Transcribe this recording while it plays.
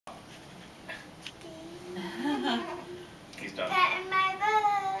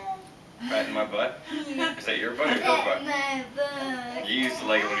patting my butt? Is that your butt or her butt? My butt. You used to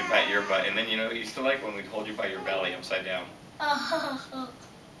like it when we pat your butt, and then you know you used to like when we'd hold you by your belly upside down. Oh.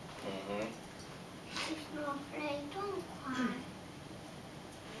 She's not afraid. Don't cry.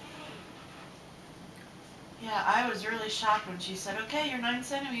 Yeah, I was really shocked when she said, "Okay, you're 9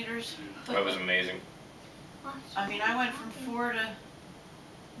 centimeters." That was amazing. I mean, I went from 4 to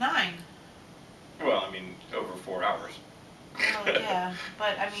 9. Well, I mean, over 4 hours. Oh yeah,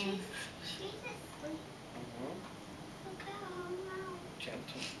 but I mean. She's asleep. Look at her mouth.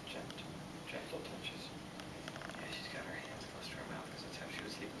 Gentle, gentle, gentle touches. Yeah, she's got her hands close to her mouth because that's how she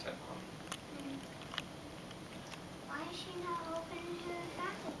would sleep inside mom. Why is she not opening her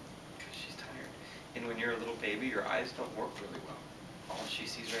mouth? Because she's tired. And when you're a little baby, your eyes don't work really well. All she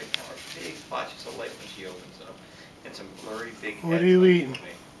sees right now are big flashes of light when she opens them, and some blurry big heads. What are you eating?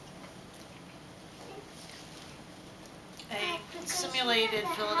 A simulated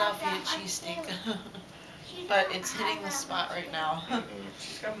Philadelphia cheesesteak. But it's hitting the spot right now.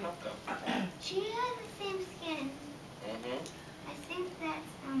 She's got enough though. She has the same skin. Mm-hmm. I think that's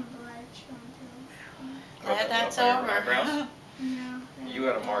blood too. Glad that's By your over. eyebrows? No. You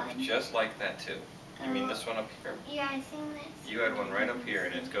had a mark just like that too. You mean this one up here? Yeah, I think that's. You had one right up here,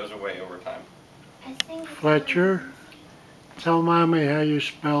 and it goes away over time. I think. Fletcher, tell Mommy how you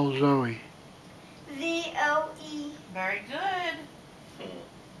spell Zoe. Z-O-E. Very good.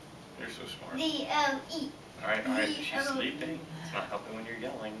 You're so smart. Z-O-E. Alright, she's sleeping. It's not helping when you're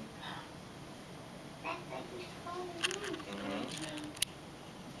yelling. That's like you're supposed to do.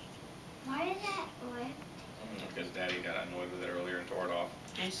 Why did that rip? Because Daddy got annoyed with it earlier and tore it off.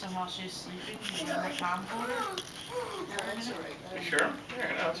 Jason, while she's sleeping, you got her mom for her? No, that's all right. You sure?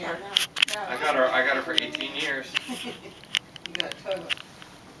 Yeah, no, it's Yeah, fine. no. I got her for 18 years. You got total.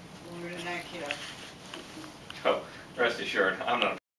 Longer than that, kiddo. So, rest assured, I'm not